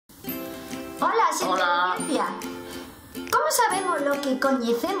Ola, xente de ciencia! Como sabemos lo que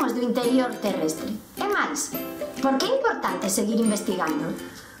coñecemos do interior terrestre? E máis, por que é importante seguir investigando?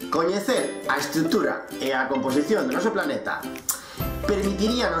 Coñecer a estrutura e a composición do noso planeta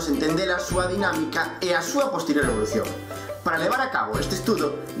permitiríanos entender a súa dinámica e a súa posterior evolución. Para levar a cabo este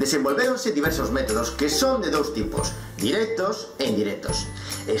estudo, desenvolvéronse diversos métodos que son de dous tipos, directos e indirectos.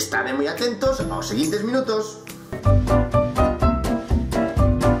 Estade moi atentos aos seguintes minutos.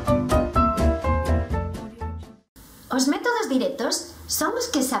 Os métodos directos son os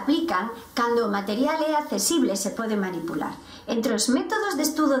que se aplican cando o material é accesible e se pode manipular. Entre os métodos de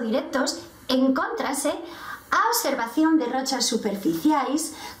estudo directos encóntrase a observación de rochas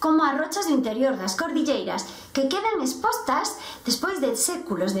superficiais como as rochas do interior das cordilleiras que quedan expostas despois de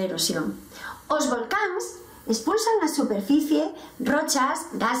séculos de erosión. Os volcáns expulsan na superficie rochas,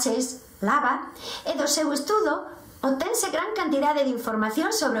 gases, lava e do seu estudo obtense gran cantidade de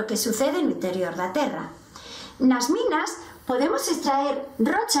información sobre o que sucede no interior da Terra. Nas minas podemos extraer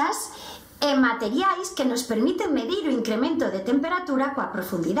rochas e materiais que nos permiten medir o incremento de temperatura coa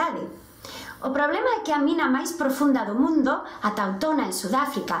profundidade. O problema é que a mina máis profunda do mundo, a Tautona en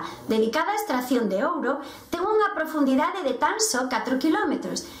Sudáfrica, dedicada á extracción de ouro, ten unha profundidade de tan só 4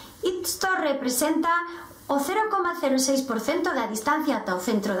 km. Isto representa o 0,06% da distancia ata o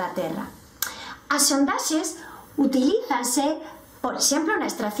centro da Terra. As sondaxes utilízanse, por exemplo, na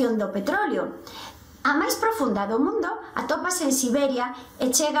extracción do petróleo. A máis profunda do mundo atópase en Siberia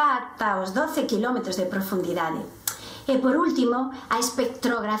e chega ata os 12 km de profundidade. E por último, a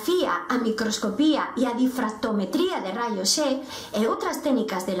espectrografía, a microscopía e a difractometría de raios X e outras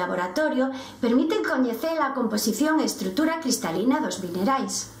técnicas de laboratorio permiten coñecer a composición e estrutura cristalina dos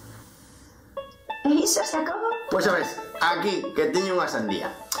minerais. E iso se acabou? Pois sabes, aquí que teño unha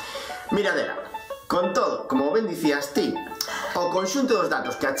sandía. Miradela, con todo, como ben dicías ti, o conxunto dos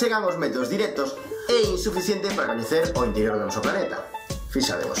datos que achegan os métodos directos é insuficiente para coñecer o interior do noso planeta.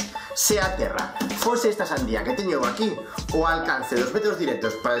 Fixadevos, se a Terra fose esta sandía que teño aquí, o alcance dos métodos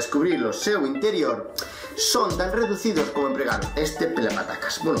directos para descubrir o seu interior son tan reducidos como empregar este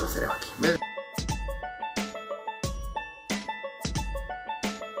pelapatacas. Bueno, facer eu aquí.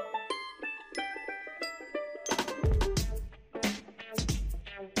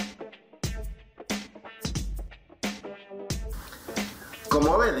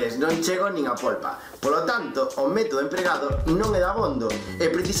 Como vedes, non chego nin a polpa. Polo tanto, o método empregado non é dabondo e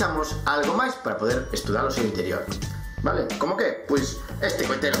precisamos algo máis para poder estudar o seu interior. Vale? Como que? Pois este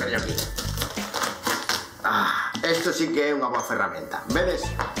coitelo que teño aquí. Isto sí que é unha boa ferramenta. Vedes?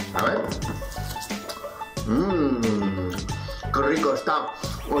 A ver. Que rico está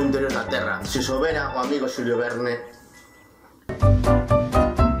o interior da Terra. Se soubera o amigo Xulio Verne.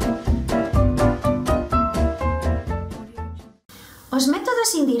 Os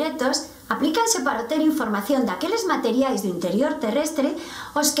métodos indirectos aplícanse para obter información daqueles materiais do interior terrestre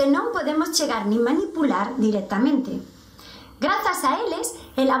os que non podemos chegar nin manipular directamente. Grazas a eles,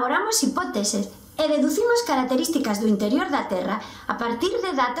 elaboramos hipóteses e deducimos características do interior da Terra a partir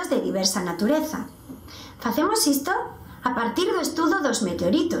de datos de diversa natureza. Facemos isto a partir do estudo dos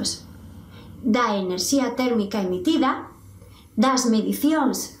meteoritos, da enerxía térmica emitida, das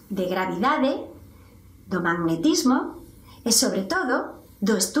medicións de gravidade, do magnetismo e, sobre todo,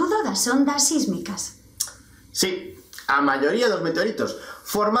 do estudo das ondas sísmicas. Sí, a maioría dos meteoritos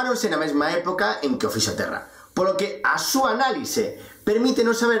formáronse na mesma época en que o fixo a Terra, polo que a súa análise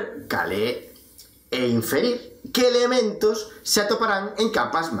permítenos saber cal é e inferir que elementos se atoparán en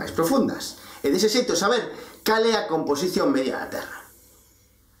capas máis profundas, e dese xeito saber cal é a composición media da Terra.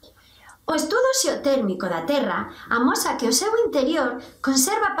 O estudo xeotérmico da Terra amosa que o seu interior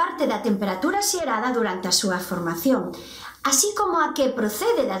conserva parte da temperatura xerada durante a súa formación, así como a que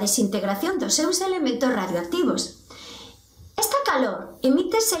procede da desintegración dos seus elementos radioactivos. Esta calor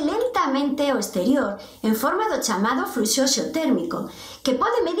emítese lentamente ao exterior en forma do chamado fluxo xeotérmico, que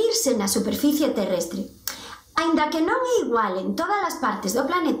pode medirse na superficie terrestre. Aínda que non é igual en todas as partes do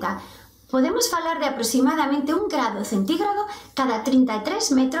planeta, podemos falar de aproximadamente 1 grado centígrado cada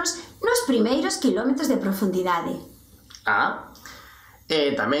 33 metros nos primeiros quilómetros de profundidade.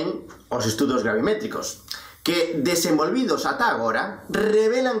 E tamén os estudos gravimétricos, que, desenvolvidos ata agora,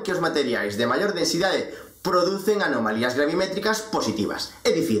 revelan que os materiais de maior densidade producen anomalías gravimétricas positivas,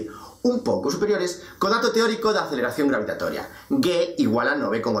 é dicir, un pouco superiores co dato teórico da aceleración gravitatoria, G igual a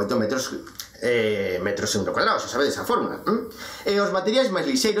 9,8 metros segundo cuadrado, xa sabedes a fórmula. E os materiais máis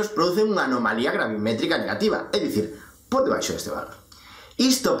lixeiros producen unha anomalía gravimétrica negativa, é dicir, por debaixo deste valor.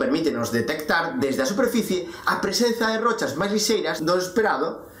 Isto permítenos detectar desde a superficie a presenza de rochas máis lixeiras do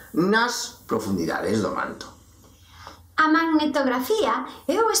esperado nas profundidades do manto. A magnetografía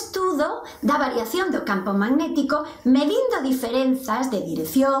é o estudo da variación do campo magnético medindo diferenzas de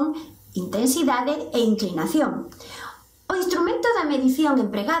dirección, intensidade e inclinación. O instrumento da medición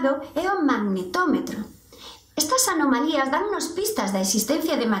empregado é o magnetómetro. Estas anomalías dannos pistas da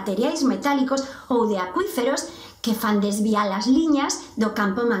existencia de materiais metálicos ou de acuíferos que fan desviar as liñas do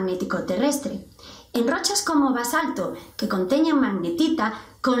campo magnético terrestre. En rochas como o basalto, que conteñen magnetita,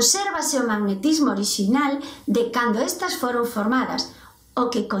 consérvase o magnetismo orixinal de cando estas foron formadas, o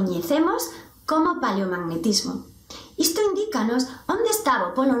que coñecemos como paleomagnetismo. Isto indícanos onde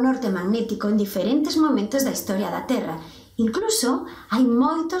estaba o polo norte magnético en diferentes momentos da historia da Terra. Incluso hai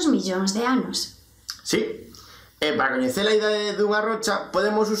moitos millóns de anos. Sí, e para coñecer a idade dunha rocha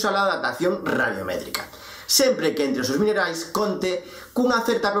podemos usar a datación radiométrica, sempre que entre os seus minerais conte cunha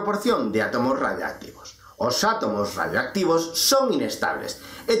certa proporción de átomos radioactivos. Os átomos radioactivos son inestables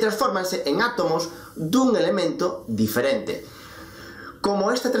e transfórmanse en átomos dun elemento diferente.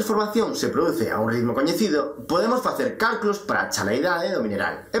 Como esta transformación se produce a un ritmo coñecido, podemos facer cálculos para achar a idade do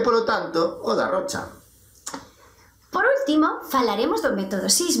mineral e, polo tanto, o da rocha. Por último, falaremos do método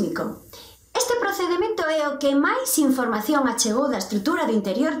sísmico. Este procedimento é o que máis información achegou da estrutura do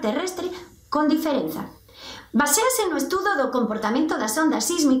interior terrestre con diferenza. Baséase no estudo do comportamento das ondas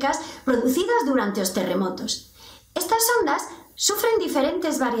sísmicas producidas durante os terremotos. Estas ondas sufren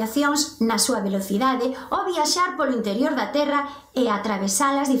diferentes variacións na súa velocidade ao viaxar polo interior da Terra e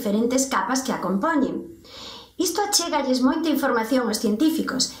atravesar as diferentes capas que a compoñen. Isto achegalles moita información aos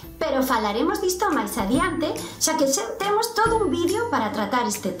científicos, pero falaremos disto máis adiante, xa que temos todo un vídeo para tratar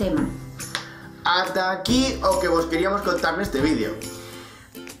este tema. Ata aquí o que vos queríamos contar neste vídeo.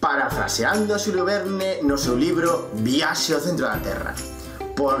 Parafraseando a Xulio Verne no seu libro Viaxe ao centro da Terra.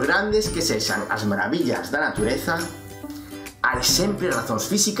 Por grandes que sexan as maravillas da natureza, hai sempre razóns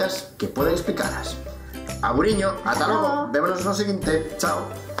físicas que poden explicalas. Aburiño, ata logo, vémonos no seguinte, chao.